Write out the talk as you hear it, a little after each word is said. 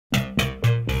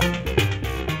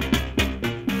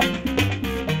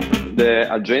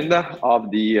The agenda of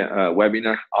the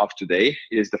webinar of today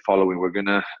is the following. We're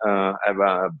gonna have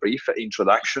a brief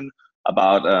introduction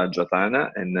about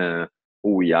Jatana and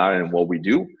who we are and what we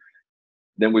do.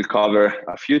 Then we'll cover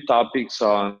a few topics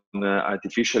on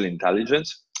artificial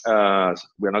intelligence.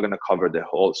 We're not gonna cover the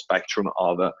whole spectrum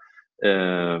of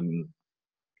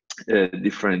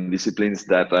different disciplines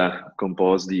that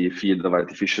compose the field of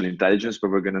artificial intelligence, but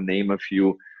we're gonna name a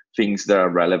few things that are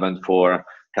relevant for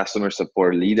customer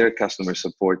support leader, customer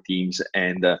support teams,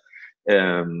 and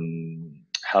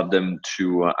help them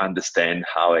to understand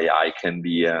how AI can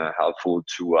be helpful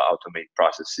to automate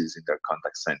processes in their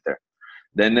contact center.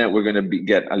 Then we're going to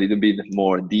get a little bit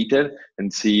more detailed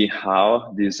and see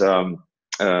how these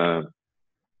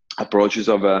approaches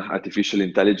of artificial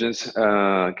intelligence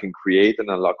can create and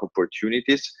unlock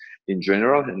opportunities in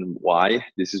general, and why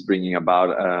this is bringing about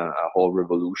a whole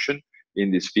revolution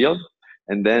in this field.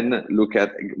 And then look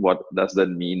at what does that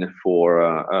mean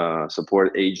for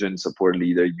support agent, support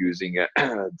leader using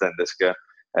Zendesk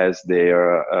as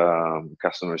their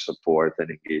customer support and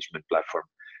engagement platform.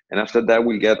 And after that,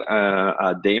 we'll get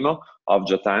a demo of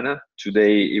Jatana.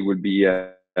 Today, it will be an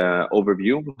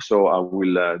overview. So I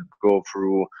will go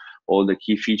through all the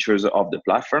key features of the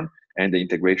platform and the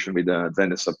integration with the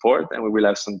Zendesk support. And we will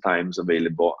have some times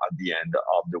available at the end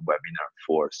of the webinar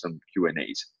for some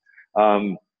Q&As.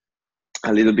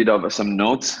 A little bit of some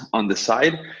notes on the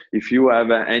side. If you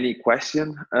have any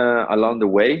question along the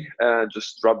way,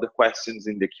 just drop the questions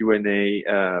in the Q&A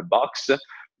box.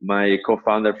 My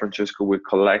co-founder Francesco will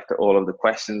collect all of the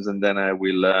questions, and then I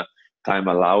will, time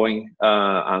allowing,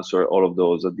 answer all of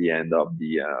those at the end of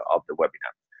the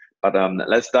webinar. But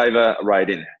let's dive right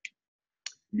in.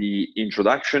 The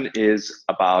introduction is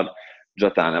about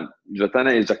Jatana.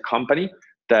 Jatana is a company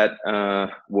that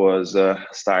was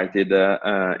started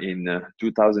in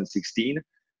 2016,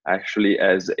 actually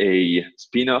as a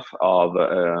spin-off of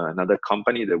another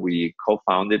company that we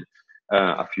co-founded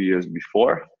a few years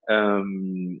before.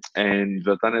 And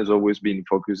Jatana has always been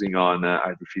focusing on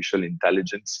artificial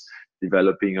intelligence,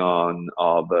 developing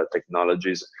of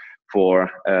technologies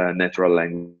for natural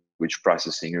language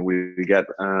processing, and we get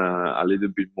a little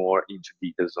bit more into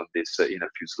details on this in a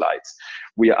few slides.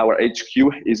 Our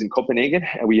HQ is in Copenhagen,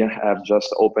 and we have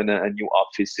just opened a new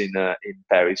office in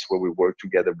Paris, where we work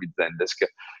together with Zendesk.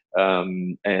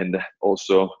 And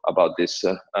also about this,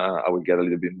 I will get a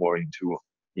little bit more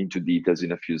into details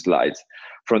in a few slides.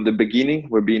 From the beginning,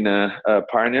 we've been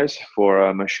partners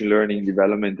for machine learning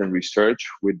development and research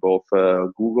with both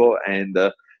Google and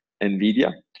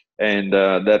NVIDIA. And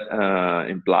that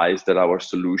implies that our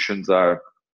solutions are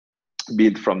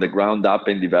built from the ground up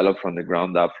and developed from the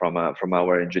ground up from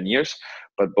our engineers,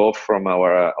 but both from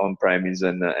our on-premise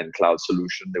and cloud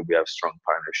solution, that we have strong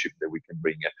partnership that we can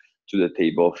bring to the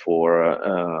table for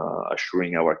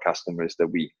assuring our customers that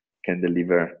we can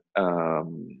deliver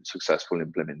successful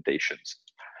implementations.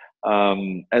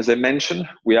 As I mentioned,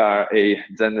 we are a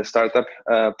Zendesk startup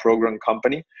program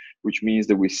company, which means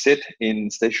that we sit in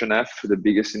Station F, the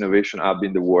biggest innovation hub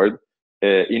in the world,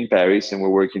 in Paris, and we're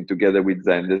working together with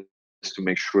Zendesk to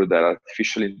make sure that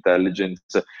artificial intelligence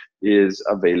is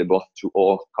available to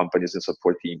all companies and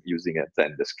support teams using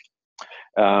Zendesk.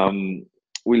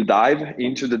 We'll dive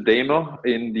into the demo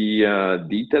in the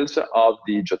details of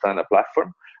the Jatana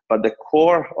platform, but the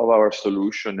core of our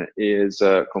solution is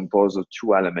composed of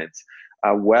two elements: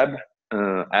 a web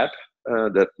app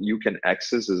that you can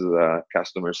access as a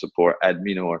customer support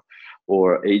admin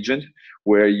or agent,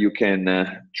 where you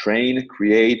can train,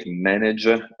 create, manage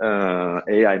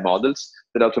AI models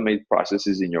that automate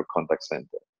processes in your contact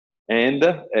center, and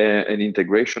an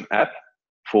integration app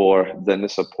for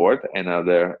Zendesk support and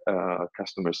other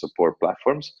customer support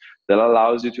platforms that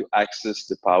allows you to access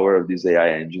the power of these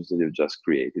AI engines that you've just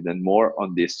created. And more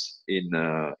on this in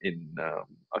a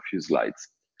few slides.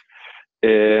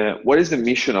 What is the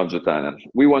mission of Jatana?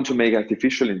 We want to make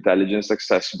artificial intelligence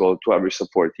accessible to every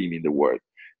support team in the world.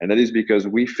 And that is because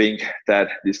we think that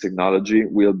this technology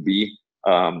will be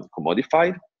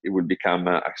commodified. It will become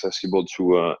accessible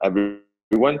to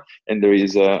everyone. And there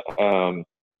is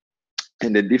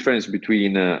and the difference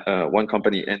between one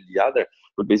company and the other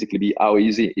would basically be how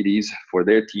easy it is for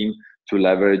their team to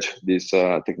leverage this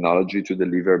technology to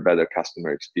deliver better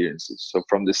customer experiences. So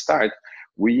from the start,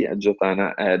 we at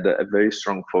Jatana had a very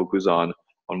strong focus on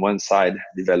one side,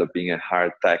 developing a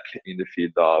hard tech in the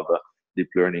field of deep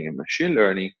learning and machine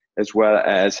learning, as well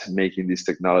as making this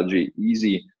technology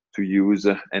easy to use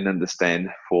and understand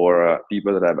for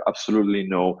people that have absolutely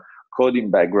no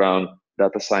coding background,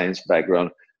 data science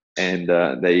background, and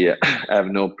they have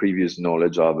no previous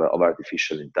knowledge of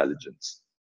artificial intelligence.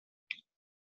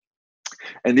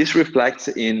 And this reflects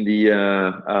in the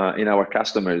in our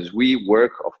customers. We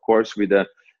work, of course, with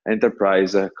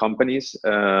enterprise companies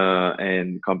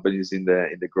and companies in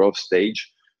the growth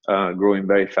stage, growing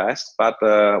very fast. But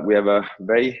we have a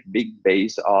very big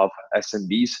base of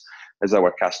SMBs as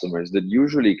our customers that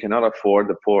usually cannot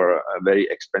afford for very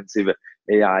expensive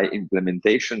AI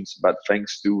implementations. But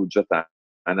thanks to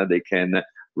Jatana, they can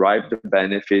reap the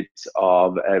benefits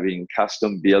of having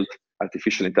custom-built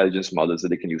artificial intelligence models that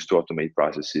they can use to automate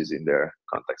processes in their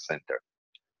contact center.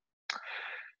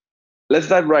 Let's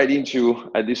dive right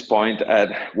into, at this point,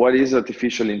 at what is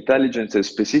artificial intelligence, and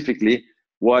specifically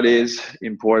what is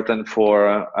important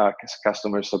for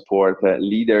customer support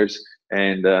leaders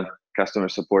and customer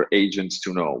support agents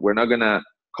to know. We're not gonna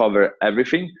cover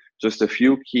everything, just a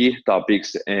few key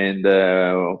topics. And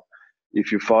if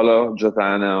you follow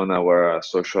Jatana on our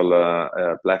social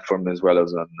platform as well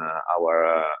as on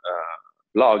our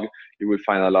blog, you will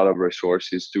find a lot of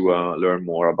resources to learn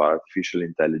more about artificial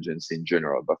intelligence in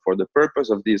general. But for the purpose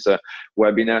of this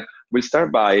webinar, we'll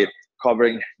start by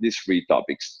covering these three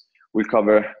topics.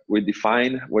 We'll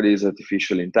define what is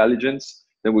artificial intelligence,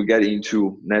 then we'll get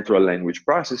into natural language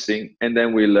processing, and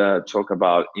then we'll talk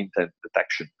about intent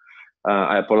detection.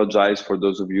 I apologize for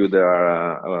those of you that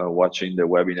are watching the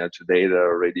webinar today that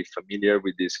are already familiar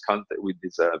with this content, with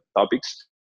these topics.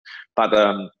 But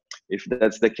if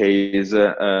that's the case,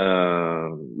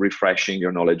 refreshing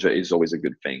your knowledge is always a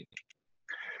good thing.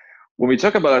 When we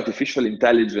talk about artificial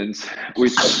intelligence,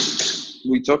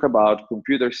 we talk about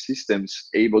computer systems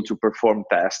able to perform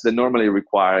tasks that normally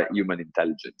require human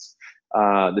intelligence.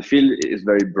 The field is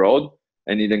very broad,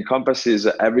 and it encompasses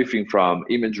everything from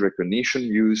image recognition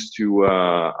used to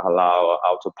allow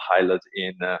autopilot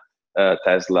in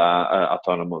Tesla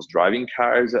autonomous driving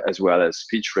cars, as well as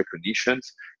speech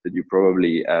recognitions that you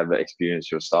probably have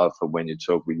experienced yourself when you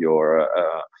talk with your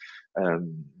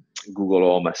Google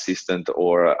Home Assistant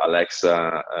or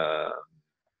Alexa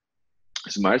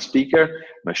smart speaker.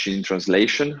 Machine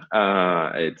translation,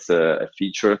 it's a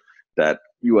feature that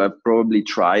you have probably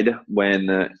tried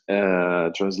when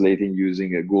translating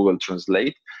using a Google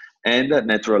Translate, and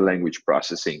natural language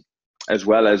processing, as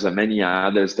well as many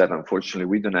others that unfortunately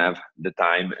we don't have the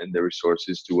time and the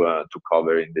resources to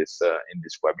cover in this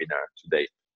webinar today.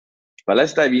 But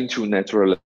let's dive into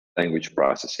natural language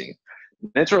processing.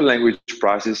 Natural language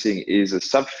processing is a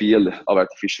subfield of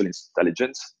artificial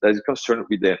intelligence that is concerned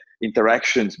with the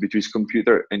interactions between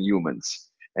computer and humans.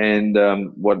 And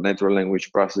what natural language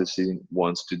processing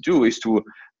wants to do is to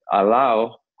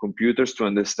allow computers to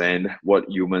understand what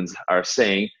humans are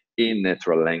saying in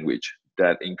natural language.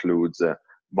 That includes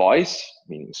voice,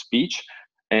 meaning speech,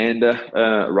 and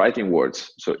writing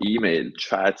words, so email,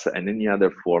 chats, and any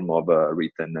other form of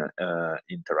written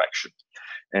interaction.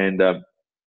 And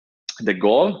the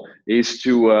goal is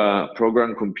to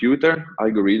program computer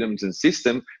algorithms and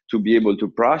systems to be able to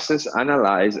process,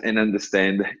 analyze, and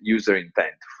understand user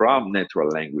intent from natural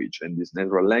language. And this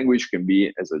natural language can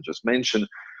be, as I just mentioned,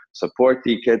 support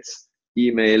tickets,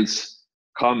 emails,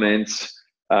 comments,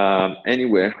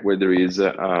 anywhere where there is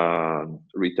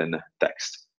written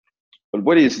text. But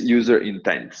what is user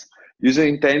intent? User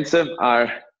intents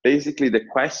are basically the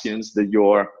questions that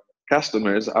your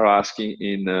customers are asking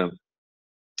in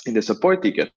the support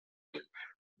ticket,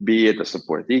 be it a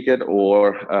support ticket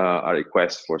or a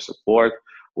request for support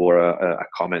or a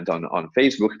comment on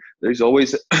Facebook. There is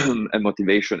always a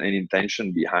motivation and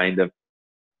intention behind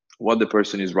what the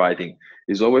person is writing.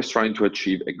 Is always trying to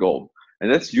achieve a goal.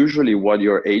 And that's usually what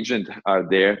your agent are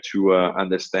there to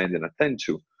understand and attend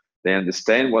to. They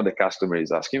understand what the customer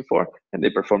is asking for, and they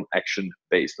perform action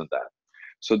based on that.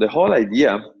 So the whole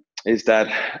idea is that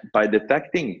by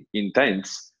detecting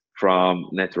intents from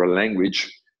natural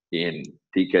language in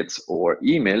tickets or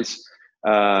emails,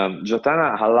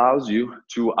 Jatana allows you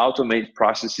to automate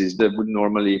processes that would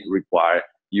normally require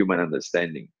human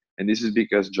understanding. And this is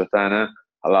because Jatana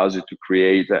allows you to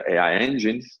create AI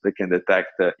engines that can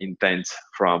detect intents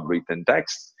from written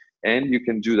text, and you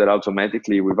can do that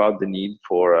automatically without the need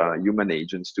for human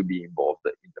agents to be involved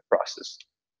in the process.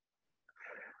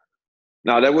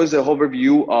 Now, that was an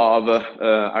overview of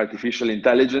artificial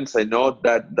intelligence. I know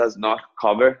that does not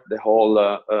cover the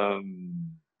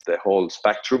whole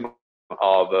spectrum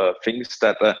of things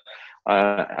that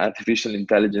artificial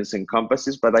intelligence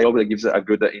encompasses, but I hope it gives a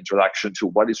good introduction to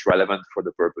what is relevant for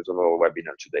the purpose of our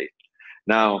webinar today.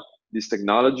 Now, these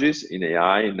technologies in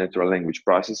AI, in natural language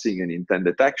processing, and intent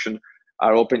detection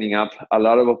are opening up a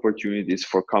lot of opportunities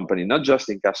for companies, not just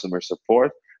in customer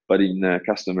support, but in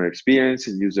customer experience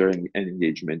and user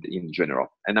engagement in general.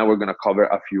 And now we're going to cover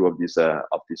a few of these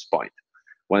points.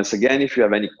 Once again, if you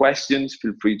have any questions,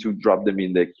 feel free to drop them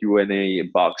in the Q&A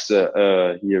box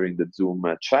here in the Zoom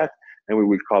chat, and we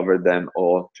will cover them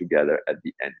all together at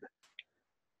the end.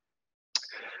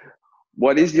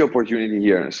 What is the opportunity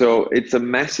here? So it's a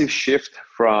massive shift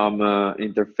from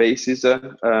interfaces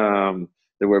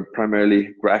that were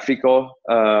primarily graphical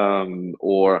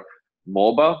or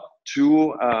mobile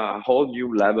to a whole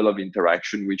new level of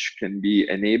interaction, which can be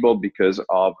enabled because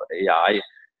of AI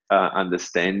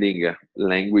understanding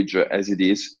language as it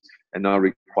is and not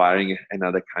requiring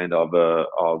another kind of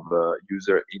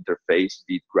user interface,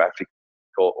 be it graphical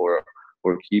or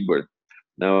keyboard.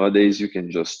 Nowadays, you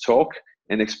can just talk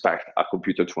and expect a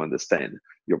computer to understand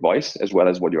your voice as well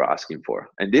as what you're asking for.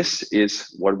 And this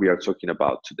is what we are talking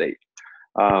about today.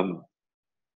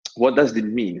 What does it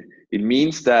mean? It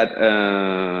means that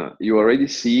you already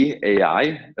see AI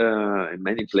in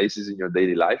many places in your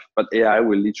daily life, but AI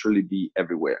will literally be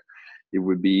everywhere. It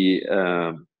will be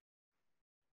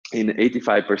in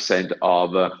 85%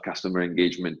 of customer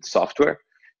engagement software,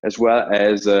 as well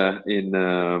as in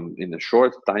a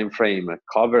short time frame,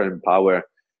 cover and power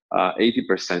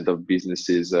 80% of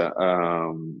businesses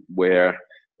where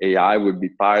AI would be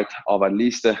part of at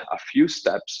least a few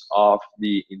steps of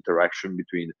the interaction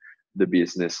between the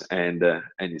business and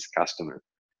its customer.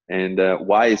 And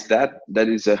why is that? That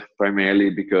is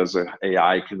primarily because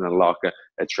AI can unlock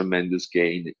a tremendous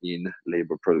gain in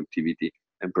labor productivity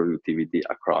and productivity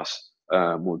across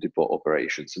multiple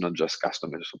operations, not just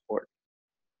customer support.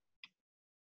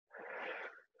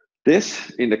 This,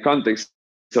 in the context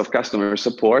of customer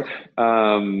support,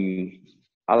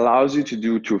 allows you to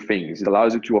do two things. It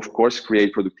allows you to, of course,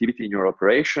 create productivity in your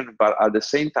operation, but at the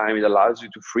same time, it allows you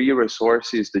to free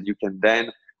resources that you can then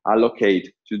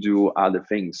allocate to do other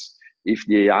things. If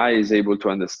the AI is able to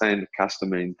understand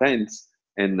customer intents,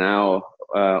 and now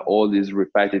all these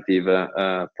repetitive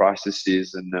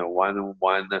processes and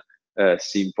one-on-one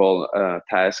simple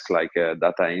tasks like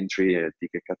data entry,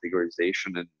 ticket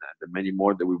categorization, and the many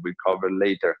more that we will cover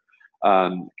later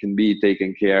can be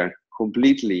taken care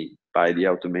completely by the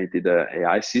automated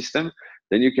AI system,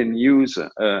 then you can use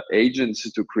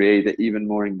agents to create even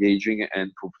more engaging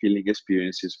and fulfilling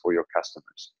experiences for your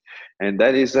customers. And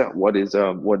that is what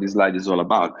this slide is all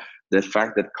about. The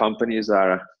fact that companies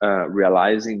are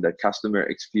realizing that customer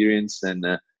experience and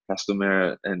the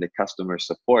customer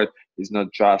support is not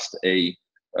just a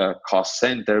cost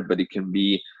center, but it can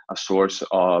be a source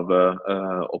of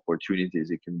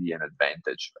opportunities. It can be an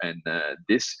advantage, and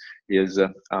this is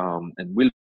and will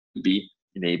be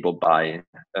enabled by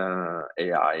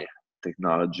AI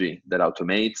technology that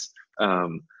automates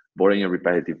boring and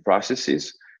repetitive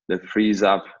processes, that frees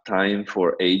up time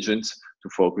for agents to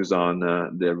focus on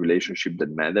the relationship that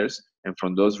matters, and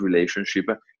from those relationships,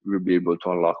 you will be able to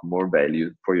unlock more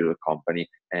value for your company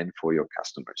and for your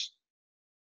customers.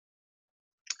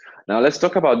 Now let's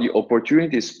talk about the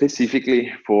opportunities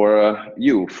specifically for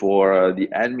you, for the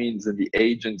admins and the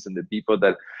agents and the people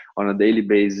that on a daily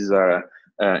basis are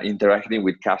interacting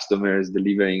with customers,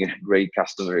 delivering great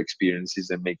customer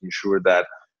experiences and making sure that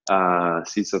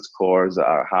CSAT scores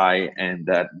are high and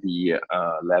that the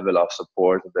level of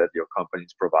support that your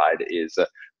companies provide is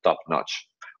top notch.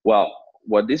 Well,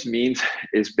 what this means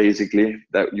is basically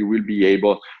that you will be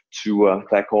able to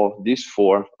tackle these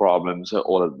four problems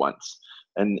all at once.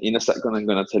 And in a second, I'm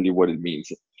going to tell you what it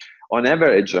means. On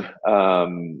average,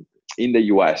 in the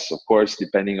US, of course,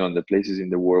 depending on the places in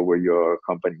the world where your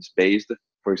company is based,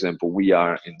 for example, we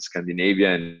are in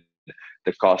Scandinavia and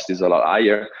the cost is a lot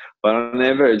higher, but on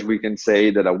average, we can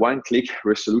say that a one-click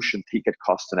resolution ticket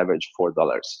costs on average $4.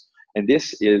 And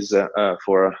this is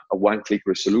for a one-click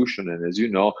resolution. And as you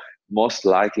know, most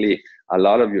likely, a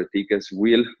lot of your tickets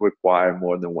will require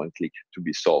more than one click to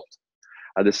be solved.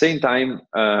 At the same time,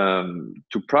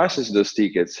 to process those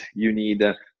tickets, you need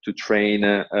to train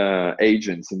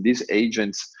agents, and these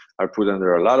agents are put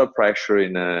under a lot of pressure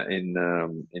in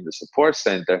the support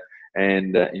center.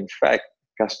 And in fact,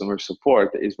 customer support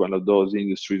is one of those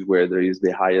industries where there is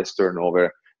the highest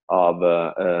turnover of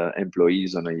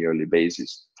employees on a yearly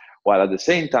basis. While at the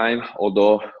same time,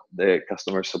 although the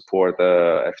customer support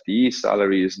FTE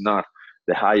salary is not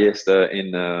the highest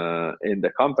in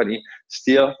the company,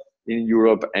 still in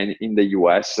Europe and in the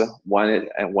US, one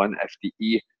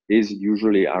FTE is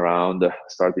usually around the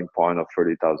starting point of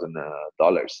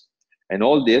 $30,000. And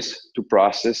all this to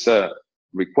process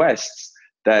requests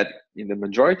that in the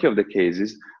majority of the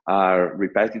cases are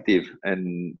repetitive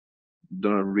and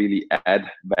don't really add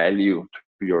value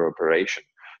to your operation.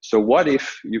 So what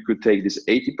if you could take this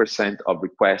 80% of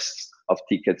requests, of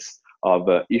tickets, of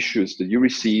issues that you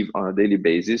receive on a daily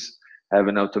basis, have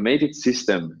an automated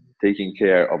system taking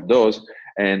care of those,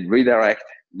 and redirect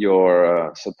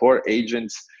your support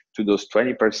agents to those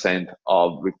 20%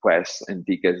 of requests and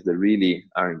tickets that really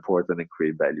are important and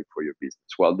create value for your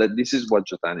business. Well, this is what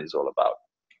Jatana is all about.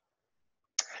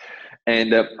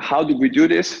 And how do we do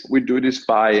this? We do this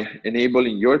by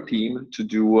enabling your team to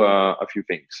do a few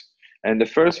things. And the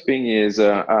first thing is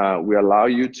we allow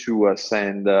you to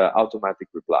send automatic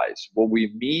replies. What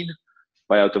we mean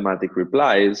by automatic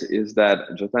replies is that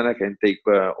Jatana can take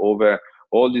over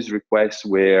all these requests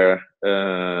where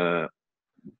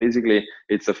basically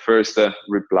it's a first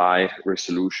reply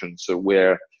resolution. So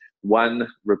where one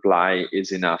reply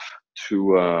is enough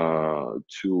to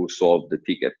solve the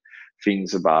ticket.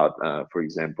 Things about, for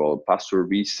example,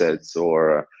 password resets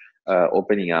or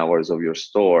opening hours of your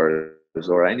stores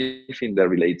or anything that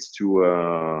relates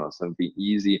to something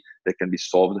easy that can be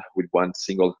solved with one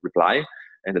single reply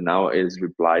and now is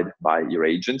replied by your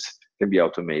agents, can be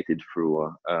automated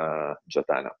through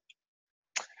Jatana.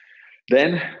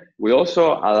 Then we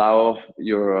also allow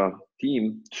your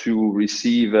team to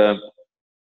receive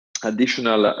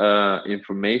additional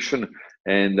information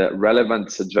and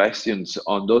relevant suggestions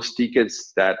on those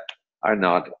tickets that are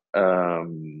not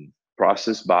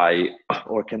processed by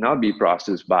or cannot be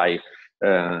processed by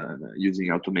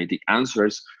using automatic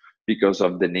answers because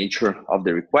of the nature of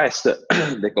the request,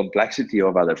 the complexity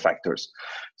of other factors.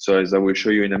 So as I will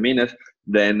show you in a minute,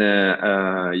 then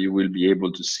you will be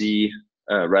able to see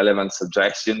relevant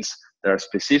suggestions that are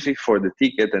specific for the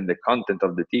ticket and the content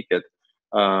of the ticket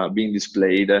being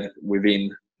displayed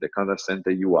within the contact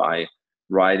center UI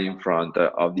right in front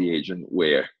of the agent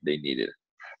where they need it.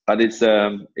 But it's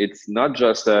not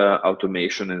just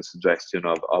automation and suggestion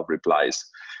of replies.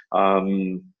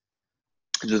 Jatana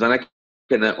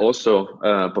can also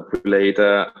populate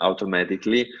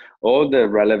automatically all the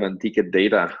relevant ticket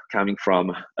data coming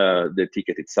from the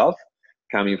ticket itself,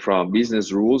 coming from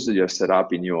business rules that you have set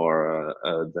up in your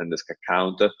Zendesk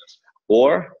account,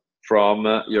 or from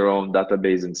your own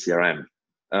database and CRM.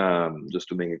 Just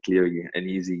to make a clear and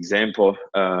easy example,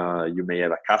 you may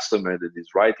have a customer that is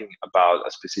writing about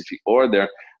a specific order,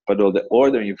 but all the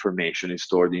order information is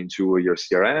stored into your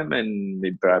CRM and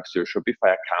maybe perhaps your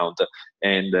Shopify account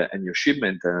and your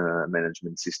shipment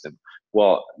management system.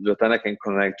 Well, Jatana can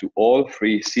connect to all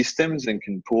three systems and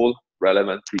can pull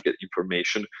relevant ticket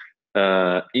information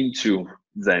into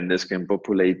Zendesk and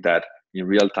populate that in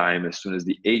real time as soon as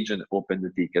the agent opens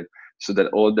the ticket, so that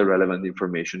all the relevant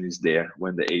information is there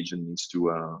when the agent needs to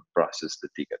process the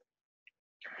ticket.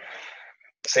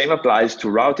 Same applies to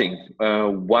routing.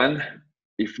 One,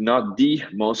 if not the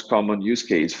most common use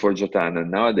case for Jatana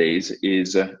nowadays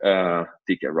is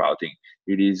ticket routing.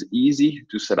 It is easy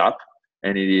to set up,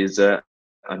 and it is a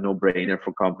no-brainer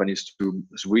for companies to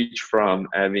switch from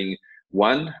having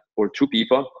one or two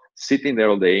people sitting there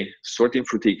all day, sorting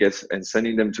through tickets and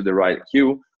sending them to the right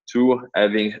queue, to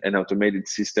having an automated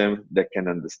system that can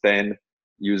understand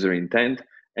user intent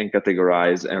and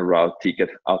categorize and route ticket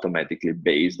automatically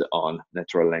based on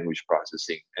natural language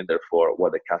processing, and therefore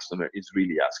what the customer is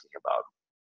really asking about.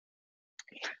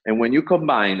 And when you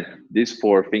combine these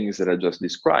four things that I just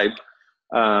described,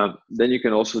 then you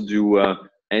can also do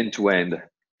end-to-end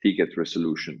ticket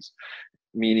resolutions,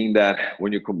 meaning that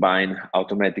when you combine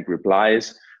automatic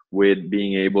replies with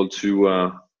being able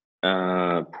to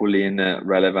pull in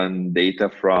relevant data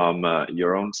from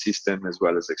your own system as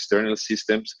well as external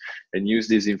systems, and use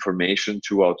this information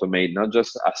to automate not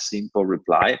just a simple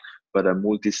reply, but a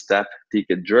multi-step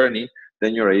ticket journey,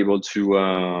 then you're able to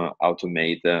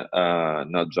automate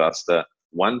not just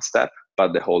one step,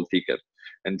 but the whole ticket.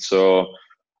 And so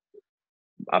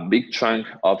a big chunk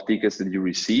of tickets that you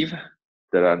receive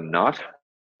that are not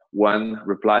one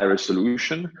reply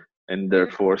resolution and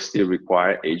therefore still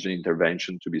require agent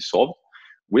intervention to be solved,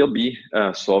 will be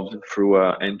solved through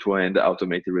an end-to-end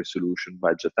automated resolution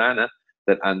by Jatana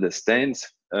that understands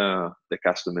the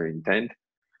customer intent,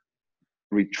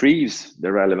 retrieves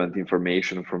the relevant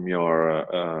information from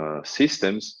your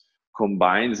systems,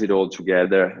 combines it all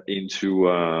together into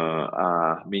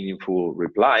a meaningful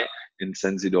reply, and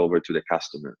sends it over to the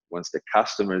customer. Once the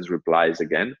customer replies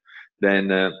again,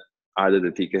 then either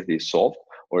the ticket is solved,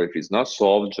 or if it's not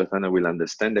solved, Jatana will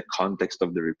understand the context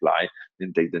of the reply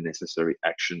and take the necessary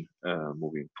action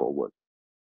moving forward.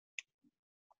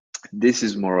 This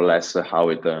is more or less how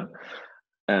it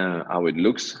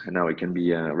looks and how it can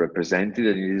be represented,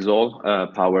 and it is all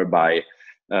powered by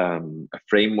a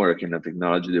framework and a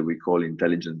technology that we call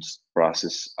intelligent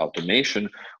process automation,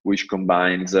 which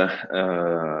combines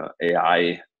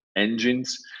AI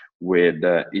engines with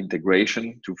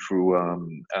integration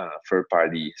through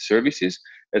third-party services,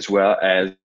 as well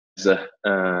as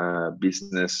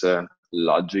business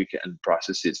logic, and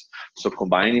processes. So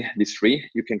combining these three,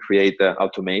 you can create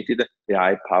automated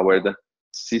AI-powered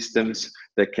systems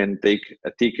that can take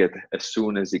a ticket as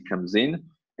soon as it comes in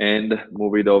and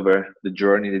move it over the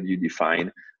journey that you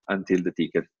define until the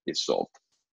ticket is solved.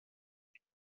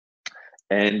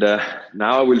 And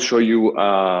now I will show you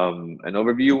an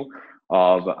overview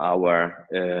of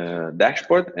our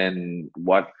dashboard and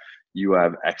what you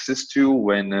have access to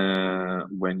when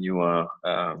you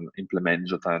implement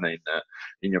Jatana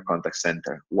in your contact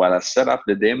center. While I set up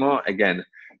the demo, again,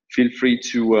 feel free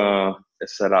to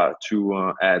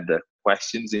add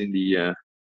questions in the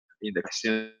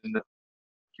question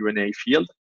Q&A field,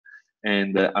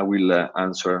 and I will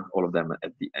answer all of them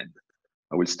at the end.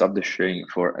 I will stop the sharing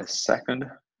for a second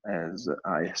as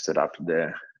I set up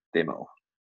the demo.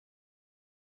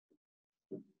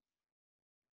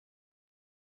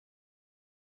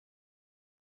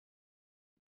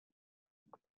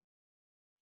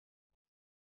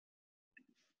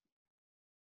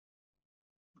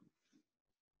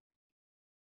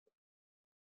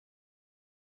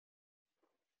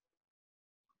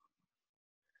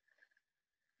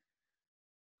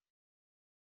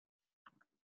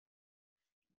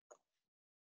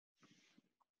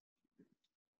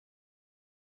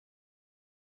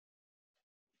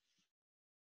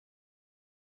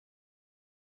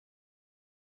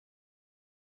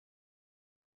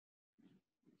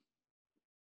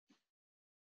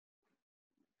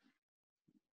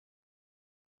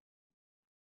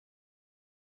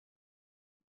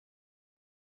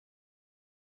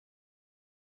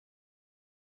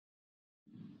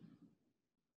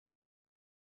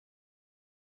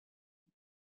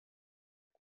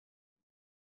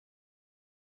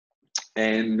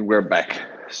 And we're back.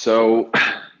 So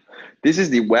this is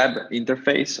the web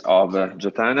interface of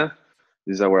Jatana.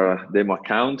 This is our demo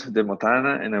account,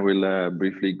 Demotana, and I will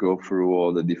briefly go through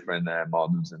all the different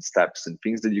modules and steps and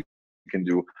things that you can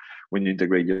do when you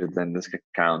integrate your Zendesk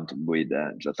account with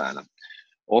Jatana.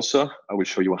 Also, I will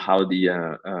show you how the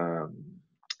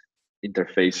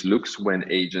interface looks when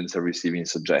agents are receiving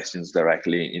suggestions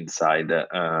directly inside the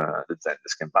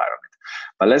Zendesk environment.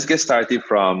 But let's get started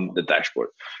from the dashboard.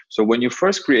 So when you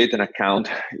first create an account,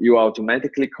 you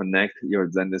automatically connect your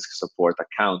Zendesk support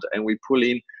account, and we pull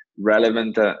in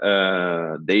relevant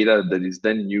data that is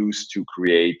then used to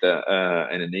create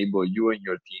and enable you and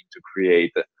your team to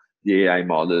create the AI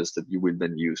models that you will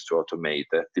then use to automate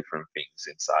different things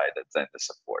inside the Zendesk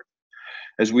support.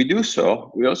 As we do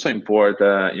so, we also import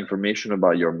information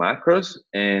about your macros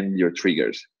and your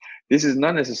triggers. This is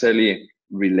not necessarily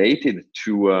related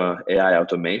to AI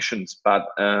automations, but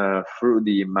through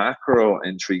the macro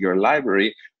and trigger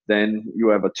library, then you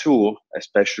have a tool,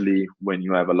 especially when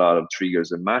you have a lot of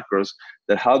triggers and macros,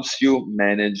 that helps you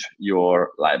manage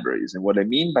your libraries. And what I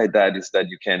mean by that is that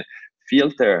you can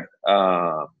filter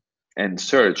and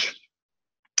search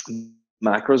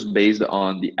macros based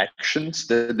on the actions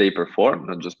that they perform,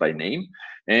 not just by name.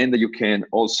 And you can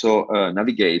also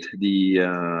navigate the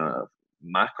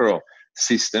macro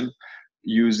system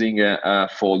using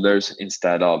folders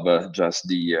instead of just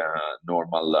the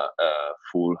normal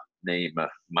full name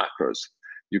macros.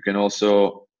 You can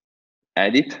also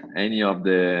edit any of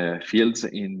the fields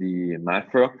in the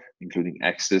macro, including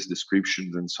access,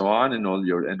 descriptions, and so on, and all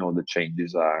the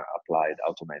changes are applied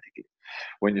automatically.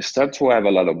 When you start to have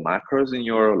a lot of macros in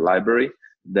your library,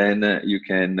 then you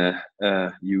can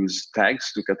use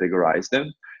tags to categorize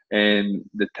them. And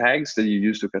the tags that you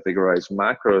use to categorize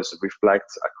macros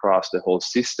reflects across the whole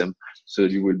system, so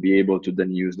you will be able to then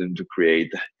use them to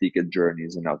create ticket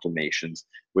journeys and automations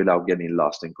without getting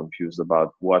lost and confused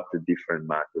about what the different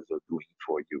macros are doing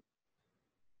for you.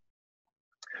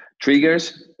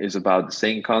 Triggers is about the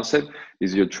same concept,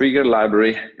 is your trigger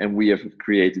library, and we have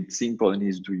created simple and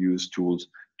easy to use tools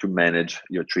to manage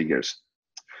your triggers.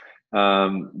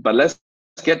 But let's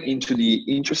get into the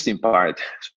interesting part,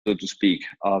 so to speak,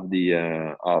 of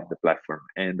the platform,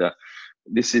 and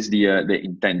this is the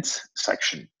intents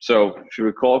section. So if you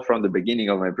recall from the beginning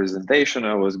of my presentation,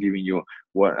 I was giving you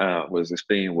was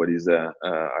explaining what is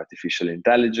artificial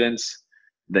intelligence,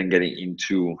 then getting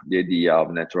into the idea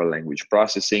of natural language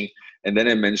processing, and then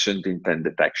I mentioned intent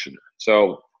detection.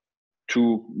 So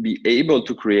to be able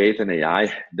to create an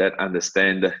AI that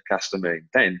understands customer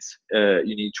intents,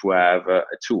 you need to have a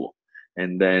tool.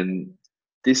 And then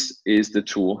this is the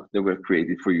tool that we've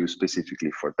created for you specifically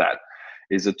for that.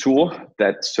 It's a tool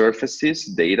that surfaces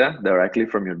data directly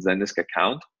from your Zendesk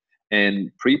account and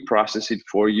pre-process it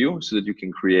for you so that you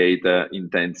can create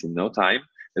intents in no time,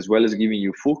 as well as giving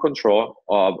you full control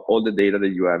of all the data that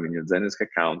you have in your Zendesk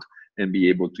account and be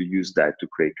able to use that to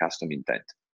create custom intent.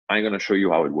 I'm going to show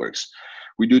you how it works.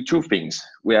 we do two things.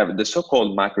 We have the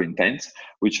so-called macro intents,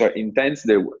 which are intents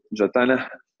that Jatana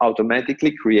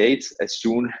automatically creates as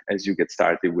soon as you get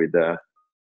started with the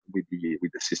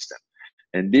system.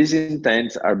 And these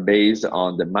intents are based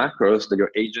on the macros that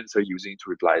your agents are using to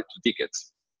reply to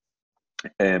tickets.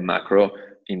 A macro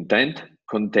intent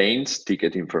contains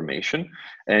ticket information,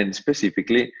 and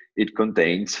specifically it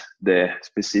contains the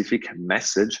specific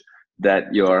message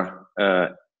that your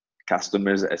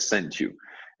customers have sent you.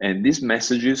 And these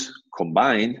messages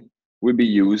combined will be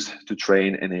used to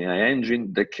train an AI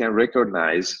engine that can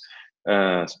recognize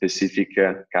specific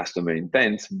customer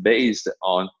intents based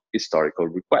on historical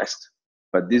requests.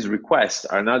 But these requests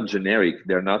are not generic.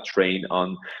 They're not trained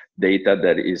on data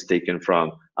that is taken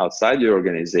from outside your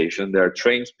organization. They're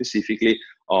trained specifically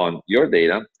on your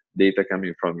data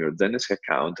coming from your Zendesk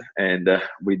account, and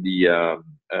with the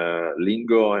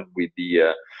lingo and with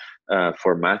the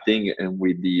formatting and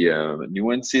with the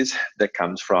nuances that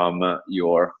comes from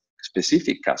your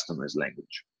specific customer's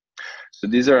language. So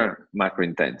these are macro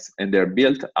intents, and they're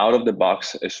built out of the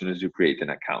box as soon as you create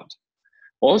an account.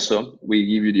 Also, we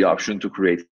give you the option to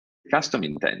create custom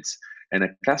intents. And a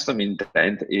custom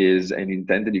intent is an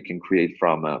intent that you can create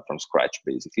from scratch,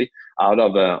 basically, out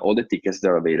of all the tickets that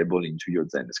are available into your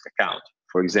Zendesk account.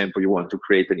 For example, you want to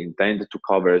create an intent to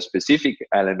cover a specific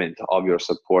element of your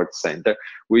support center,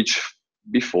 which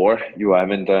before you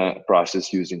haven't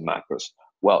processed using macros.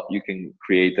 Well, you can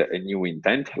create a new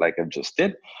intent like I just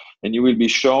did, and you will be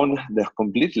shown the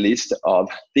complete list of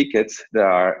tickets that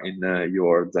are in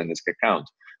your Zendesk account.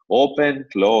 Open,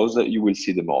 close, you will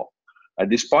see them all. At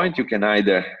this point, you can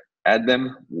either add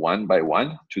them one by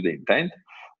one to the intent,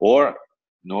 or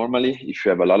normally, if you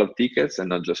have a lot of tickets and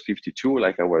not just 52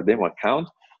 like our demo account,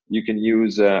 you can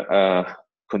use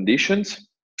conditions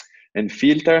and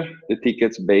filter the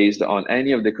tickets based on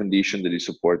any of the conditions that is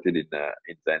supported in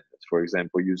Zendesk. For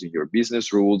example, using your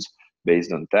business rules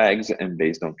based on tags and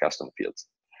based on custom fields.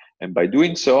 And by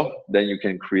doing so, then you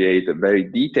can create a very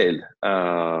detailed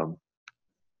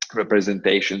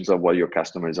representations of what your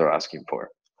customers are asking for.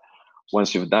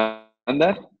 Once you've done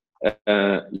that,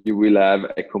 you will have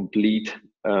a complete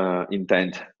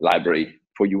intent library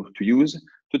for you to use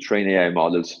to train AI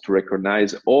models to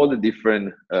recognize all the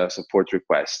different support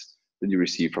requests that you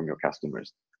receive from your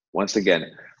customers. Once again,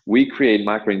 we create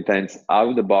macro intents out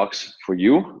of the box for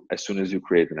you as soon as you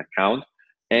create an account,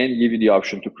 and give you the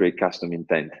option to create custom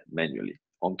intent manually.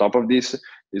 On top of this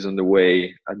is on the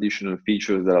way additional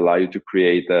features that allow you to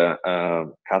create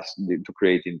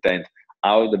intent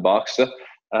out of the box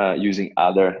using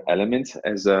other elements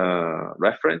as a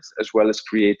reference, as well as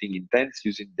creating intents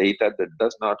using data that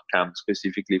does not come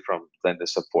specifically from Zendesk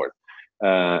support.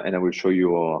 And I will show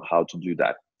you how to do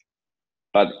that.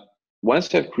 But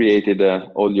once you have created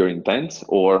all your intents,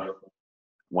 or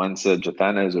once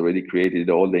Jatana has already created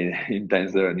all the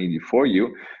intents that are needed for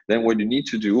you, then what you need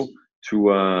to do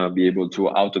to be able to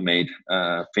automate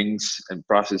things and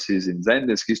processes in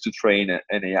Zendesk is to train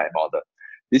an AI model.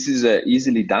 This is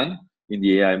easily done in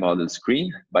the AI model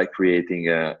screen by creating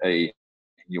a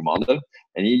new model.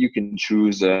 And here you can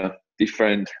choose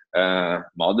different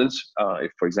models.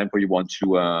 If, for example, you want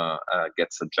to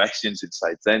get suggestions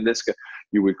inside Zendesk,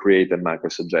 you will create a macro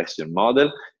suggestion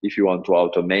model. If you want to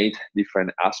automate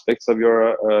different aspects of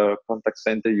your contact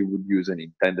center, you would use an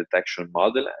intent detection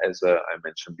model, as I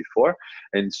mentioned before.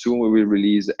 And soon we will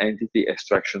release entity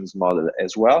extractions model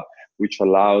as well, which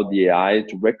allow the AI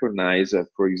to recognize,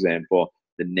 for example,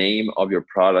 the name of your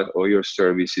product or your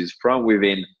services from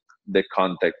within the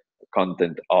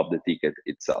content of the ticket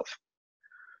itself.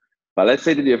 But let's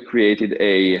say that you have created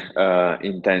a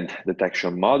intent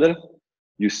detection model.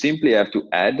 You simply have to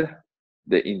add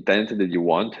the intent that you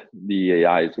want the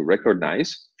AI to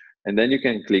recognize, and then you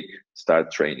can click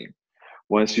Start Training.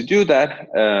 Once you do that,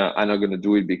 I'm not going to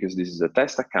do it because this is a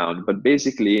test account, but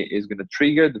basically it's going to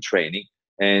trigger the training,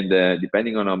 and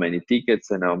depending on how many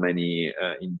tickets and how many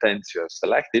intents you have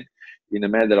selected, in a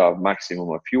matter of maximum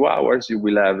a few hours, you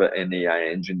will have an AI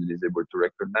engine that is able to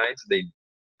recognize the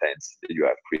intents that you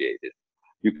have created.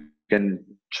 You can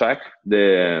check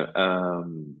the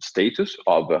status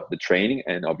of the training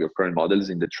and of your current models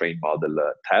in the Train Model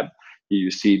tab. Here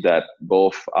you see that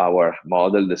both our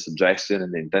model, the suggestion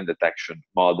and the intent detection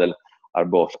model, are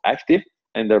both active,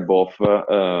 and they're both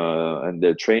and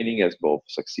their training has both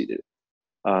succeeded.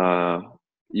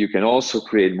 You can also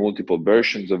create multiple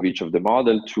versions of each of the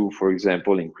model to, for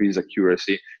example, increase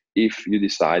accuracy if you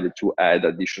decided to add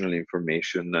additional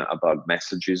information about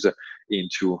messages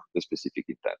into the specific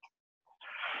intent.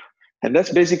 And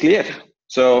that's basically it.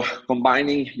 So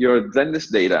combining your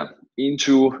Zendesk data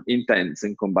into intents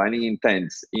and combining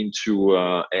intents into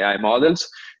AI models,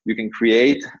 you can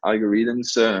create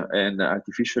algorithms and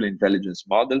artificial intelligence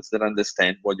models that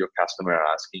understand what your customer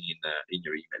are asking in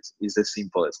your emails. It's as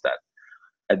simple as that.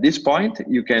 At this point,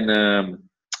 you can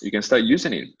start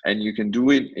using it, and you can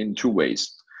do it in two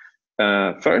ways.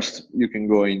 First, you can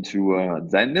go into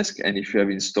Zendesk, and if you have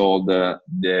installed the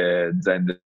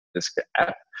Zendesk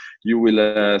app, you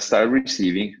will start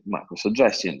receiving macro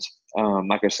suggestions.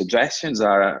 Macro suggestions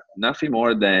are nothing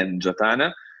more than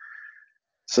Jatana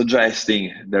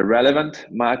suggesting the relevant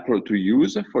macro to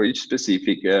use for each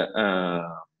specific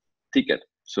ticket.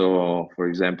 So, for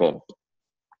example,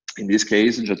 in this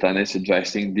case, Jatana is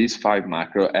suggesting these 5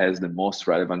 macro as the most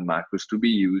relevant macros to be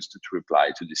used to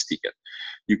reply to this ticket.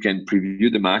 You can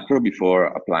preview the macro before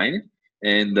applying it.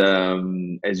 And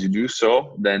as you do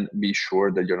so, then be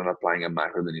sure that you're not applying a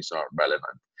macro that is not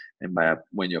relevant. And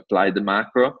when you apply the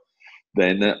macro,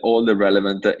 then all the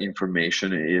relevant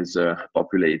information is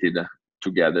populated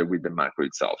together with the macro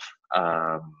itself.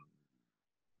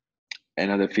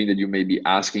 Another thing that you may be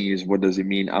asking is, what does it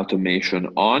mean automation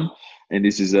on? And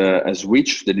this is a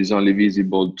switch that is only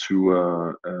visible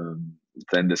to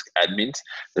Zendesk admins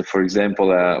that, for example,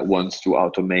 wants to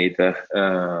automate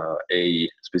a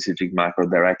specific macro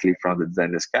directly from the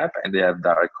Zendesk app, and they have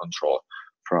direct control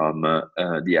from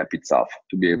the app itself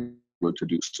to be able to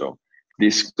do so.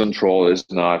 This control is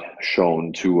not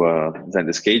shown to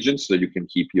Zendesk agents, so you can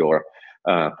keep your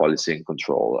policy and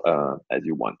control as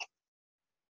you want.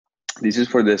 This is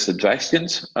for the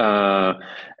suggestions.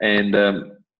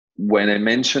 When I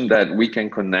mentioned that we can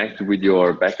connect with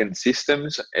your backend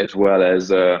systems as well as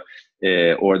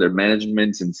order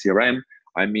management and CRM,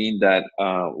 I mean that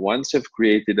once you've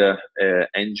created a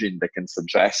engine that can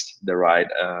suggest the right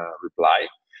reply,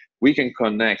 we can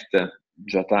connect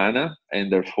Jatana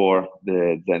and therefore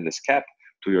the Zendesk app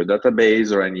to your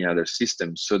database or any other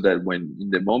system, so that when in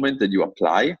the moment that you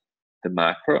apply the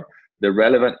macro, the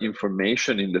relevant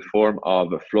information in the form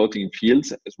of floating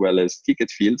fields as well as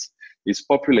ticket fields is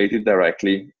populated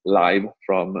directly live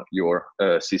from your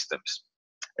systems,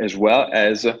 as well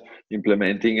as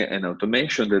implementing an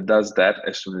automation that does that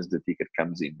as soon as the ticket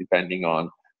comes in, depending on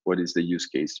what is the use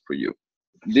case for you.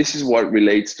 This is what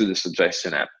relates to the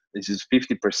suggestion app. This is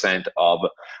 50% of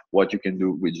what you can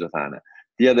do with Jatana.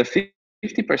 The other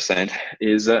 50%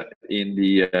 is in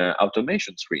the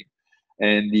automation screen.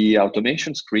 And the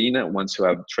automation screen, once you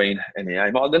have trained an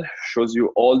AI model, shows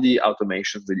you all the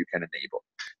automations that you can enable.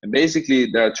 And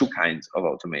basically, there are 2 kinds of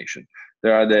automation.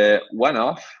 There are the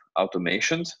one-off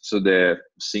automations, so the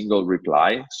single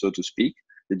reply, so to speak,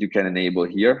 that you can enable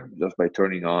here just by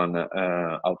turning on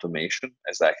automation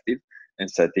as active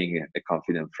and setting a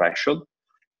confidence threshold.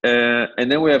 And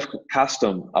then we have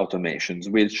custom automations,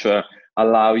 which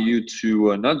allow you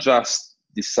to not just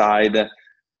decide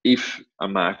if a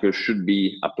macro should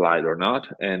be applied or not,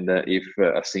 and if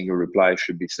a single reply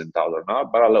should be sent out or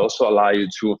not, but I'll also allow you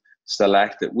to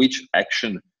select which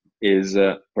action is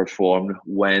performed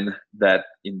when that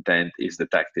intent is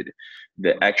detected.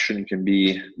 The action can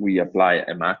be we apply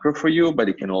a macro for you, but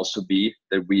it can also be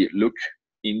that we look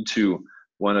into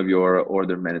one of your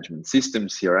order management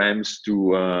systems, CRMs,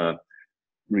 to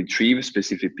retrieve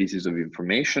specific pieces of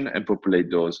information and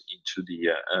populate those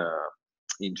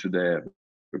into the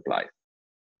reply.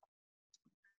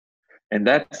 And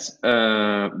that's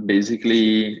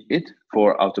basically it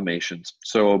for automations.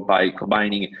 So by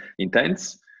combining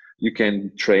intents, you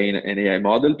can train an AI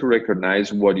model to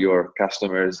recognize what your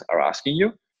customers are asking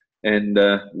you. And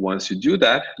once you do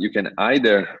that, you can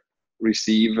either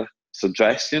receive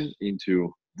suggestion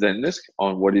into Zendesk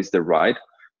on what is the right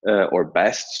or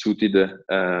best suited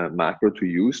macro to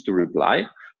use to reply,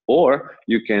 or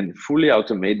you can fully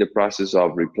automate the process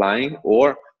of replying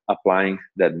or applying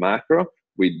that macro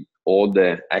with all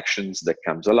the actions that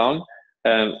comes along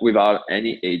without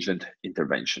any agent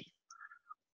intervention.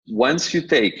 Once you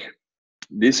take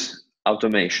these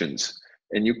automations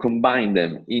and you combine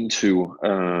them into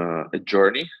a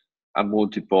journey, a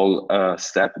multiple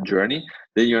step journey,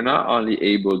 then you're not only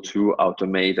able to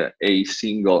automate a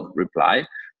single reply,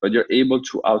 but you're able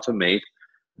to automate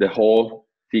the whole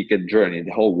ticket journey,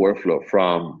 the whole workflow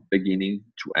from beginning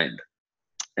to end.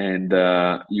 And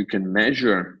you can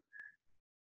measure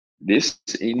this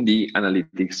in the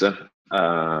analytics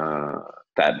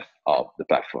tab of the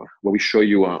platform, where we show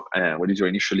you what is your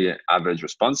initially average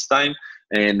response time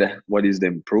and what is the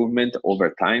improvement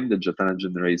over time that Jatana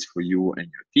generates for you and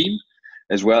your team,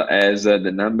 as well as the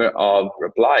number of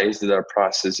replies that are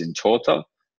processed in total,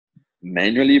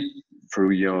 manually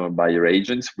by your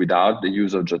agents without the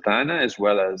use of Jatana, as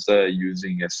well as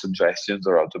using suggestions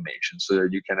or automation, so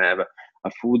that you can have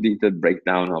a full detailed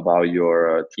breakdown of how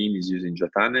your team is using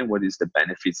Jatana and what is the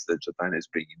benefits that Jatana is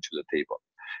bringing to the table,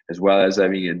 as well as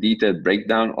having a detailed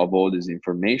breakdown of all this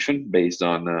information based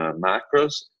on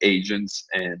macros, agents,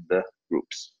 and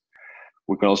groups.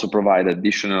 We can also provide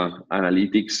additional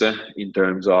analytics in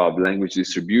terms of language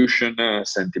distribution,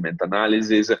 sentiment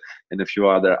analysis, and a few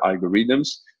other algorithms,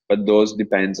 but those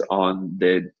depends on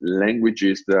the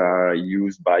languages that are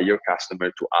used by your customer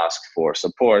to ask for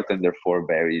support, and therefore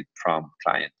vary from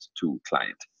client to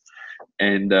client.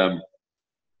 And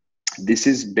this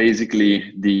is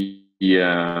basically the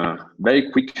very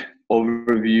quick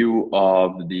overview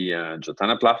of the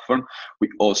Jatana platform. We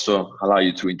also allow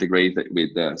you to integrate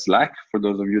with Slack for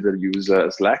those of you that use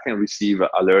Slack, and receive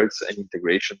alerts and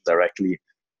integration directly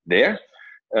there.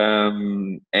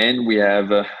 And we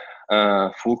have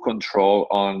full control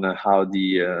on how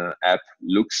the app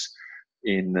looks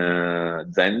in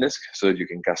Zendesk, so that you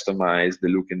can customize the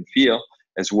look and feel,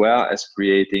 as well as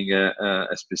creating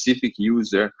a specific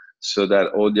user, so that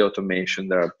all the automation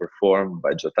that are performed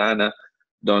by Jatana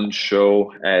don't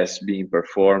show as being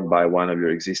performed by one of your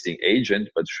existing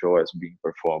agents, but show as being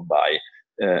performed by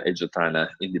a Jatana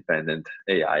independent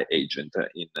AI agent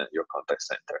in your contact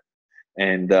center.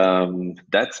 And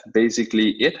that's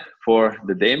basically it for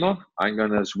the demo. I'm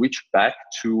gonna switch back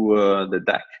to the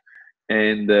deck.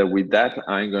 And with that,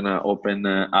 I'm gonna open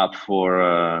up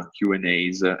for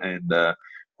Q&As and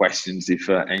questions if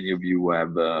any of you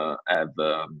have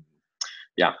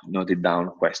noted down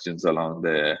questions along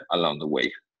the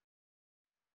way.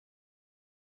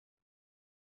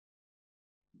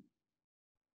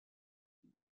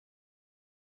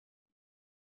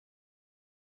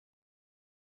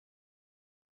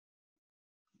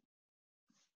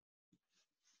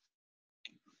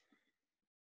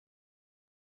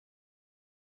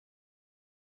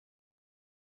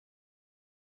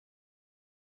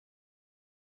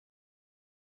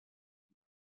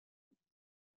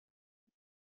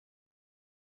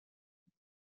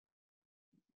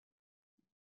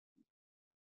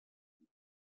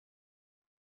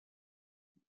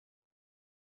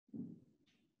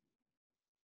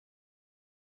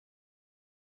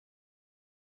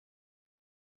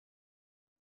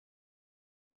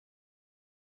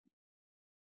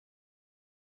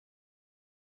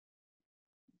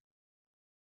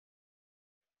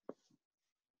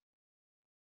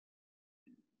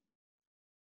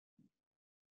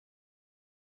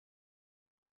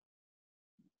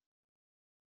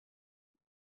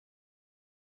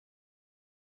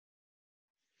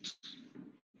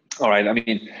 All right. I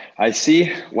mean, I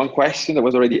see one question that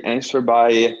was already answered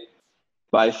by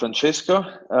Francesco.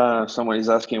 Someone is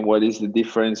asking what is the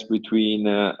difference between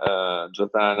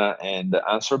Jatana and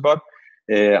AnswerBot.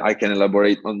 I can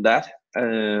elaborate on that.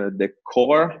 The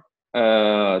core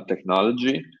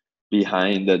technology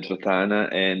behind the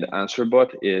Jatana and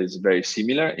AnswerBot is very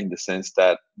similar, in the sense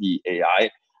that the AI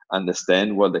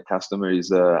understand what the customer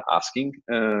is asking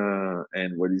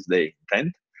and what is the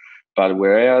intent. But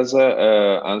whereas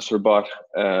AnswerBot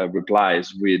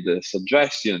replies with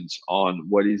suggestions on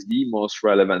what is the most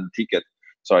relevant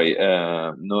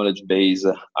knowledge base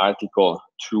article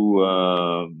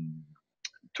to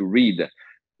read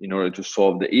in order to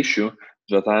solve the issue,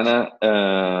 Jatana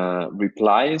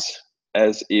replies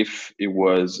as if it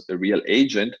was a real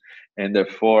agent, and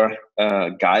therefore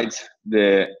guides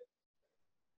the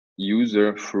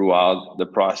user throughout the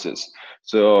process.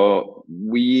 So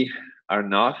we are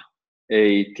not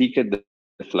a ticket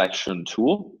deflection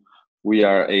tool. We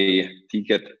are a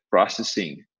ticket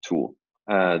processing tool.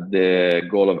 The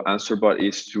goal of AnswerBot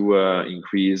is to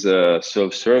increase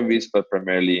self-service, but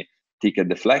primarily ticket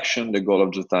deflection. The goal of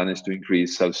Jatana is to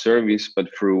increase self-service, but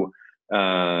through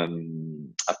a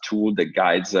tool that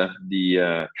guides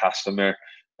the customer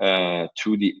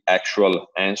to the actual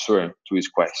answer to his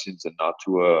questions, and not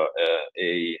to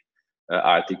a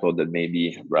article that may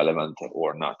be relevant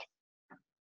or not.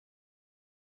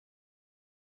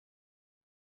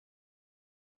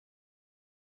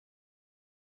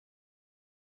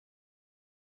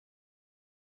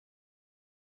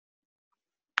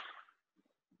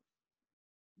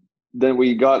 Then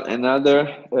we got another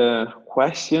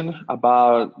question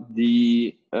about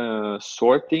the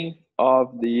sorting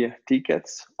of the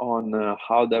tickets, on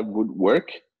how that would work,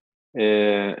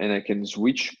 and I can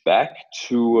switch back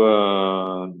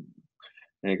to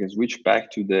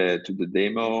the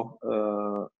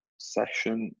demo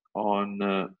section on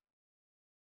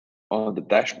the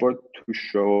dashboard, to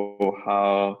show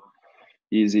how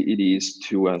easy it is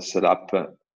to set up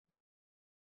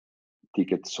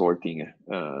ticket sorting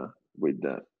with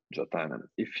Jatana.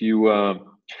 If you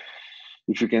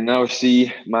can now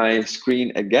see my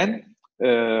screen again,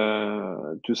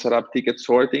 to set up ticket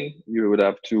sorting, you would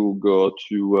have to go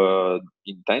to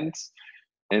intents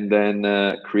and then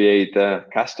create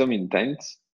custom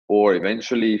intents. Or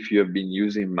eventually, if you have been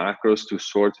using macros to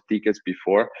sort tickets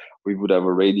before, we would have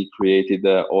already created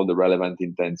all the relevant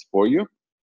intents for you.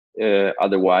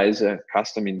 Otherwise,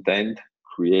 custom intent,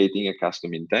 creating a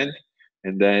custom intent,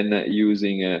 and then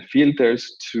using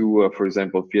filters to, for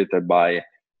example, filter by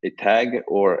a tag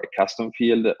or a custom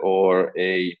field or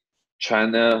a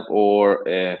channel or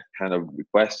a kind of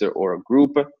requester or a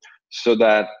group, so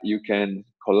that you can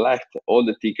collect all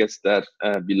the tickets that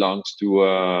belongs to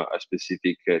a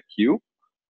specific queue,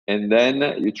 and then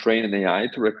you train an AI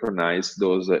to recognize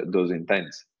those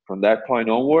intents. From that point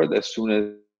onward, as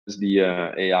soon as the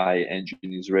AI engine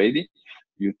is ready,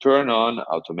 you turn on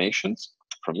automations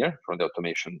from here, from the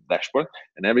automation dashboard,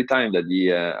 and every time that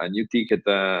a new ticket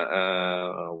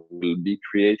will be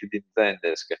created in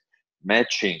Zendesk,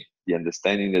 matching the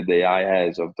understanding that the AI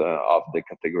has of the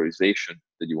categorization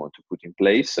that you want to put in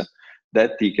place,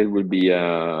 that ticket will be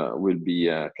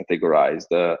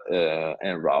categorized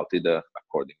and routed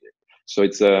accordingly. So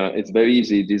it's very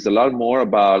easy. It is a lot more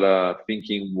about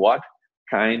thinking what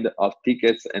kind of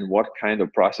tickets and what kind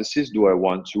of processes do I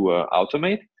want to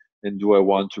automate, and do I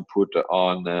want to put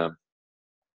on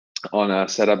a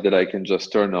setup that I can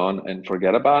just turn on and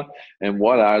forget about, and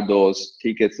what are those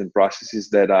tickets and processes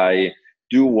that I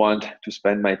do want to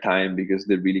spend my time because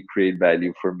they really create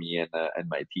value for me and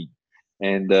my team.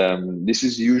 And this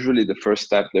is usually the first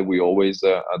step that we always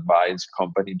advise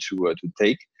company to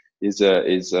take, is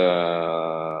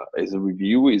a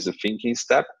review, is a thinking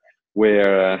step,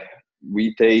 where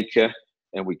we take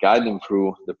and we guide them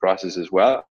through the process as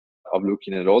well of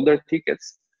looking at all their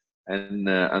tickets and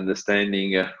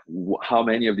understanding how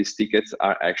many of these tickets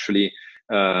are actually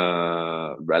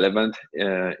relevant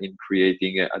in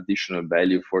creating additional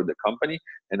value for the company,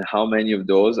 and how many of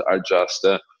those are just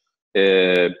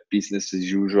business as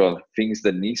usual things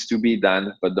that needs to be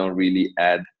done but don't really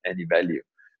add any value.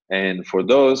 And for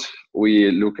those, we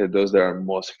look at those that are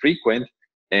most frequent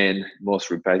and most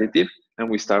repetitive, and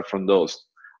we start from those,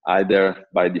 either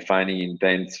by defining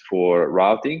intents for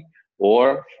routing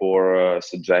or for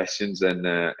suggestions and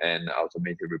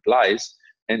automated replies,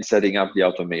 and setting up the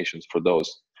automations for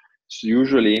those. So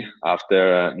usually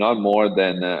after not more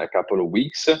than a couple of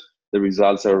weeks, the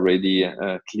results are already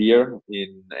clear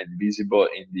and visible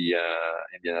in the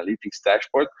analytics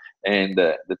dashboard, and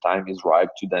the time is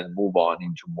ripe to then move on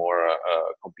into more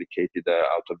complicated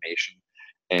automation,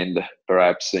 and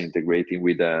perhaps integrating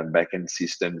with backend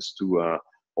systems to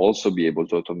also be able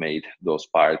to automate those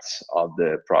parts of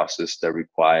the process that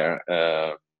require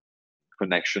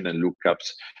connection and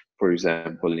lookups, for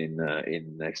example,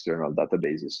 in external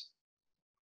databases.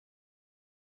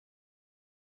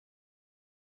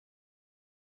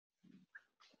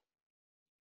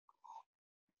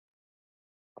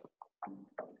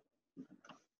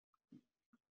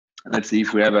 Let's see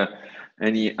if we have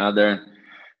any other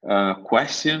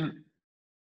question.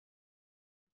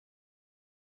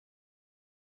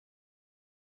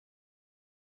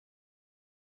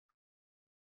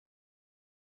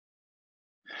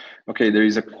 Okay, there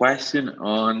is a question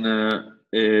on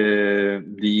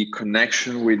the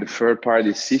connection with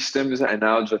third-party systems, and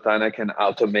how Jatana can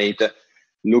automate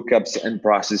lookups and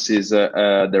processes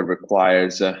that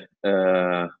requires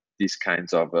these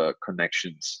kinds of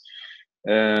connections.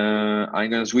 I'm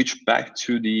going to switch back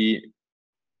to the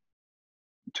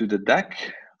deck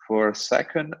for a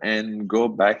second and go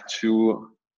back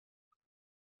to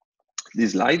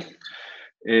this slide,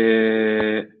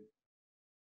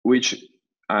 which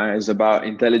is about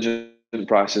intelligent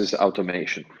process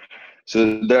automation.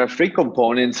 So there are three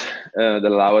components that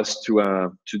allow us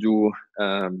to do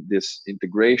this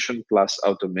integration plus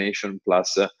automation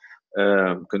plus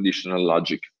conditional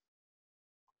logic.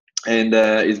 And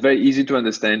it's very easy to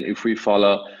understand if we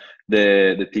follow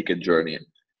the ticket journey.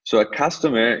 So a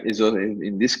customer is,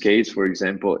 in this case, for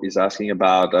example, is asking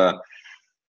about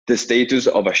the status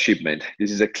of a shipment.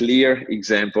 This is a clear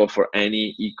example for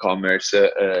any e-commerce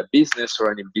business,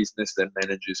 or any business that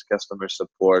manages customer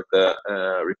support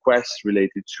requests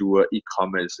related to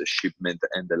e-commerce shipment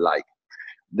and the like.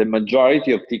 The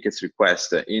majority of tickets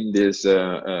requests in this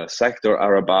sector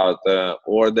are about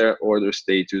order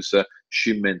status,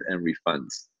 shipment, and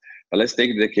refunds. But let's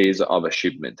take the case of a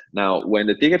shipment. Now, when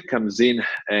the ticket comes in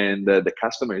and the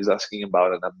customer is asking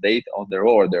about an update on their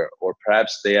order, or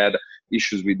perhaps they had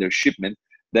issues with their shipment,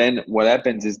 then what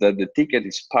happens is that the ticket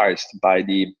is parsed by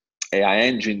the AI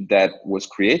engine that was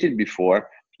created before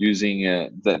using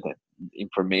the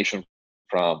information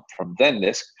from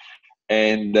Zendesk.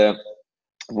 And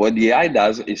what the AI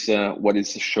does is what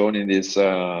is shown in this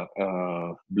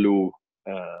blue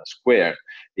square.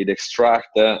 It extracts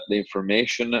the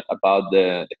information about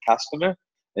the customer,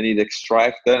 and it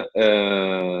extracts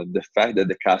the fact that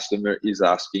the customer is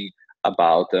asking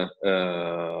about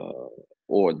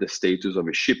or the status of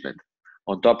a shipment.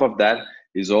 On top of that,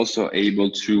 is also able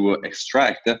to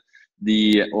extract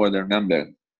the order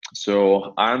number.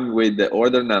 So armed with the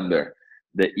order number,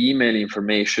 the email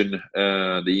information,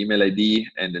 the email ID,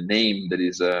 and the name that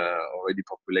is already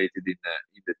populated in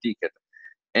the ticket,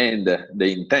 and the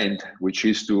intent, which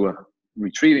is to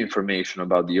retrieve information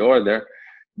about the order,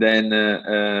 then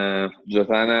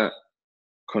Jatana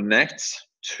connects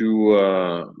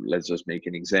to, let's just make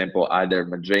an example, either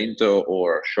Magento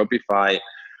or Shopify,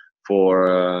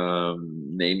 for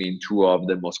naming two of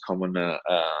the most common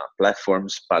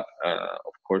platforms, but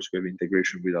of course we have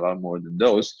integration with a lot more than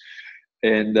those,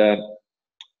 and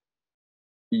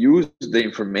use the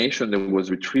information that was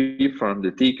retrieved from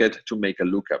the ticket to make a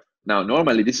lookup. Now,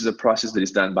 normally this is a process that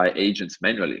is done by agents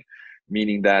manually,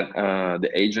 meaning that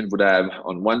the agent would have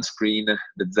on one screen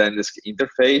the Zendesk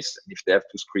interface, and if they have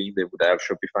two screens, they would have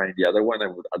Shopify in the other one,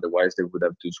 and otherwise they would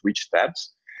have to switch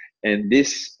tabs. And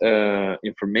this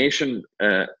information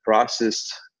process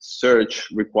search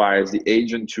requires the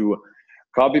agent to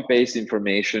copy paste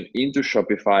information into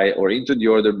Shopify or into the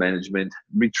order management,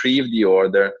 retrieve the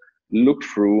order, look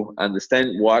through,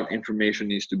 understand what information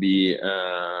needs to be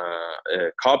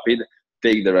copied,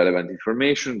 take the relevant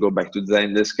information, go back to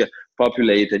Zendesk,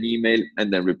 populate an email,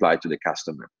 and then reply to the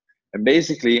customer. And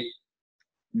basically,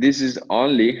 this is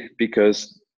only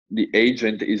because the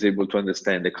agent is able to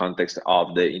understand the context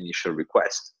of the initial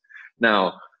request.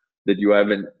 Now that you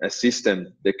have a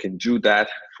system that can do that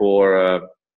for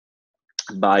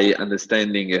by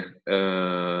understanding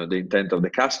the intent of the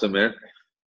customer,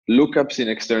 lookups in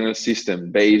external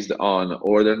system based on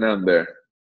order number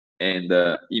and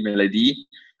email ID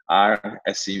are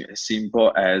as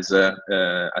simple as a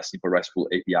simple RESTful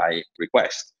API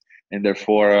request. And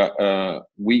therefore,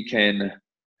 we can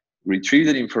retrieve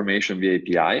that information via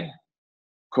API,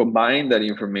 combine that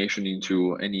information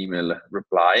into an email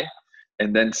reply,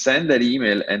 and then send that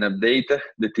email and update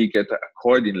the ticket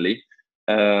accordingly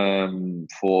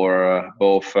for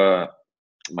both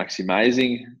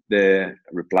maximizing the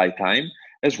reply time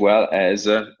as well as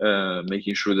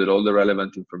making sure that all the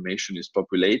relevant information is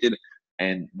populated,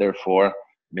 and therefore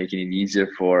making it easier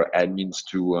for admins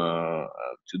to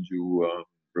do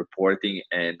reporting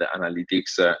and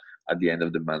analytics at the end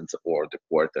of the month or the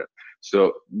quarter.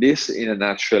 So this, in a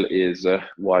nutshell, is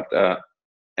what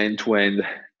end-to-end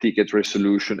ticket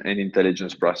resolution and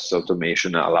intelligence process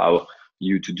automation allow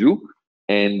you to do.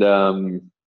 And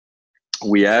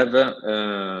we have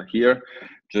here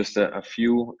just a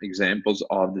few examples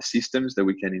of the systems that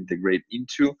we can integrate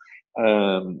into.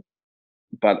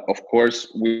 But of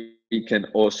course, we can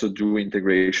also do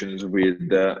integrations with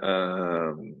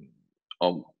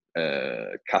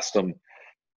custom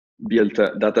built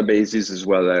databases as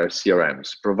well as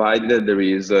CRMs, provided there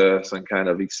is some kind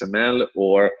of XML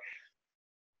or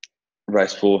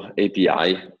RESTful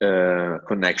API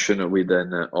connection with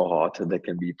an OAuth that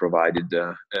can be provided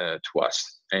to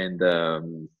us, and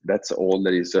that's all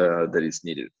that is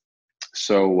needed.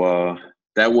 So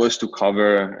that was to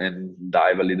cover and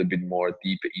dive a little bit more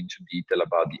deep into detail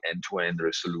about the end-to-end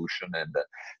resolution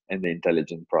and the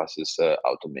intelligent process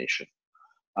automation.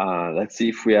 Let's see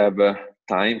if we have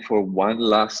time for one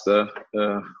last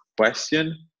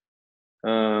question.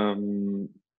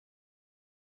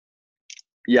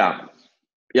 Yeah.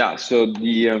 So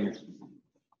the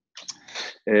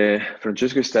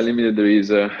Francesco is telling me that there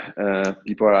is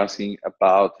people are asking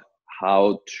about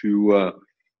how to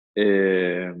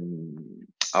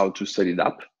set it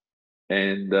up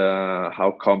and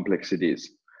how complex it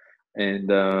is. And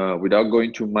without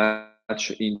going too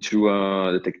much into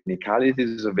the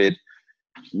technicalities of it,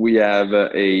 we have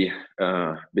a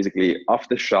basically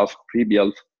off-the-shelf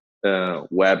pre-built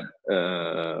web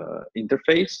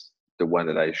interface, the one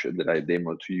that I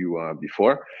demoed to you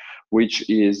before, which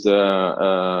is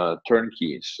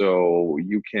turnkey. So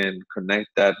you can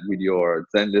connect that with your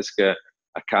Zendesk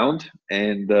account,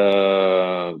 and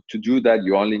to do that,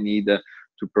 you only need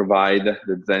to provide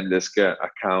the Zendesk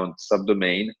account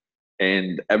subdomain,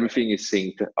 and everything is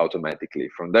synced automatically.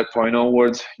 From that point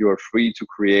onwards, you are free to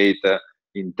create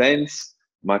intents.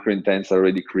 Macro intents are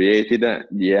already created.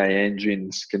 The AI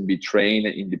engines can be trained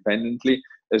independently,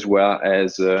 as well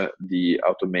as the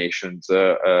automations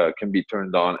can be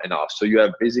turned on and off. So you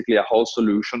have basically a whole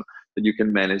solution that you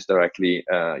can manage directly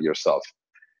yourself.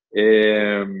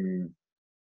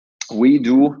 We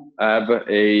do have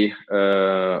a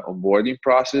onboarding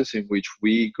process in which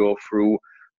we go through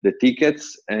the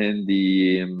tickets and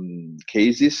the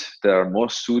cases that are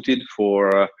most suited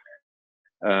for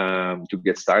to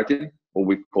get started, what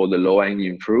we call the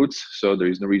low-hanging fruits. So there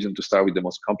is no reason to start with the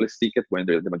most complex ticket when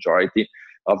the majority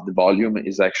of the volume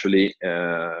is actually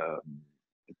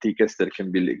tickets that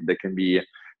can be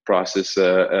processed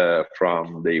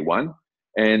from day one.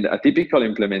 And a typical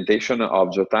implementation of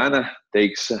Jatana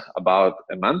takes about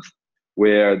a month,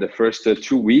 where the first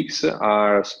 2 weeks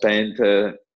are spent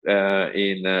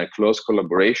in close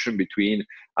collaboration between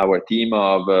our team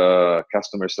of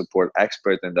customer support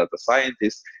experts and data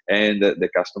scientists and the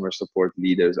customer support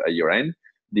leaders at your end,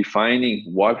 defining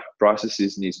what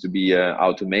processes needs to be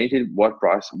automated, what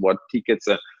tickets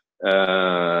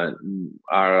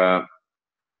are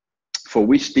for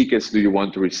which tickets do you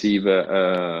want to receive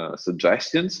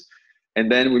suggestions. And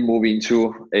then we move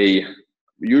into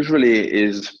usually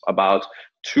is about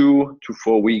 2 to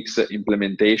 4 weeks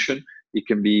implementation. It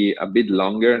can be a bit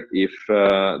longer if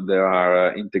there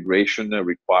are integration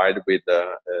required with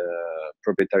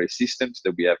proprietary systems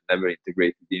that we have never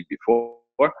integrated in before.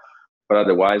 But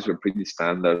otherwise, we're pretty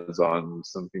standards on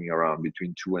something around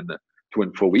between 2 and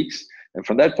 4 weeks. And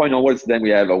from that point onwards, then we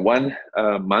have a 1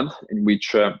 month in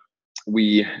which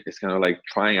it's kind of like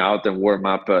trying out and warm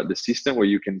up the system, where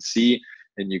you can see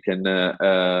and you can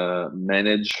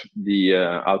manage the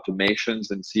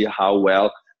automations and see how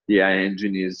well the AI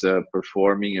engine is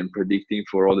performing and predicting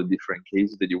for all the different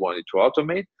cases that you wanted to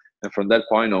automate. And from that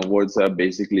point onwards,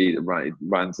 basically it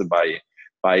runs by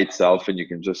itself, and you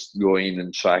can just go in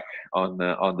and check on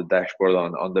the dashboard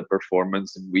on the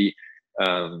performance. And we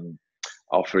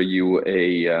offer you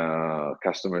a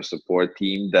customer support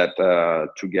team that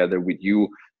together with you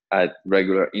at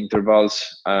regular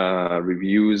intervals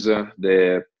reviews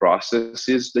the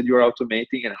processes that you're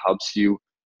automating and helps you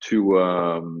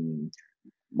to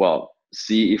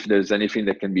see if there's anything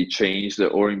that can be changed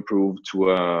or improved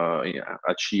to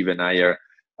achieve a higher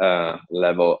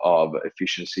level of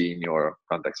efficiency in your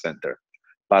contact center.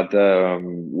 But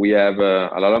we have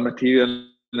a lot of material,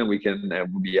 and we can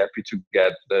we'll be happy to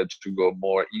get to go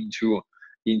more into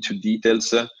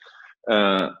details in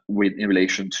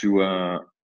relation to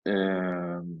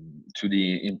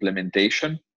the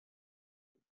implementation,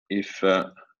 if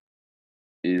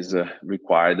is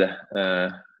required.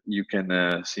 You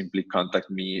can simply contact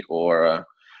me or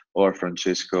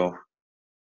Francesco,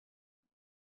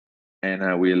 and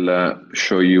I will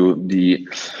show you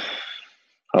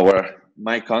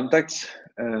my contacts.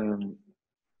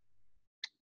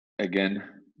 Again,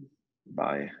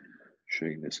 by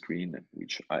sharing the screen,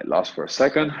 which I lost for a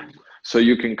second. So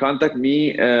you can contact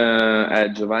me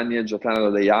at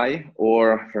Giovanni@Jatana.ai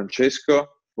or Francesco,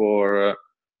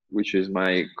 which is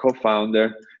my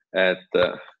co-founder, at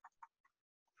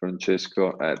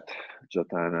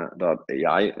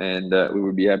Francesco@Jatana.ai, and we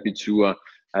will be happy to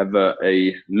have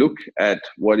a look at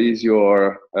what is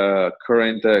your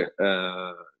current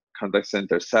contact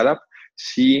center setup,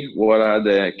 see what are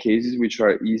the cases which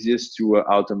are easiest to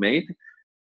automate,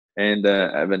 and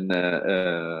have an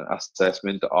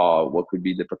assessment of what could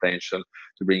be the potential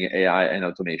to bring AI and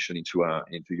automation into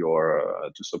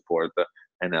your to support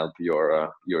and help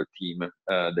your team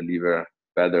deliver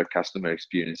better customer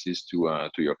experiences to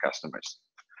your customers.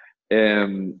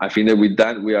 I think that with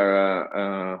that we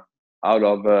are out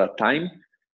of time,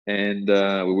 and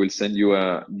we will send you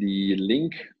the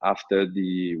link after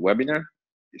the webinar,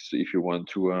 so if you want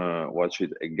to watch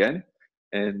it again.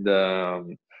 And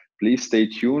please stay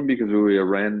tuned, because we will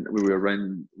run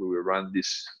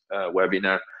this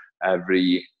webinar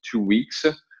every 2 weeks,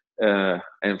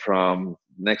 and from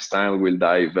next time we will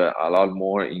dive a lot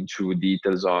more into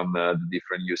details on the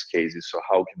different use cases. So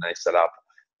how can I set up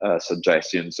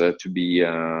suggestions to be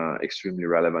extremely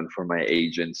relevant for my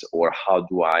agents, or how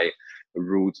do I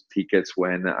route tickets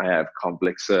when I have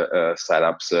complex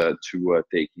setups to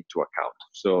take into account.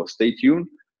 So stay tuned.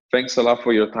 Thanks a lot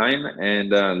for your time, and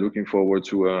looking forward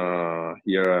to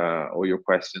hear all your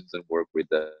questions and work with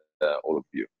all of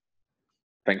you.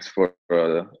 Thanks for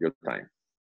your time.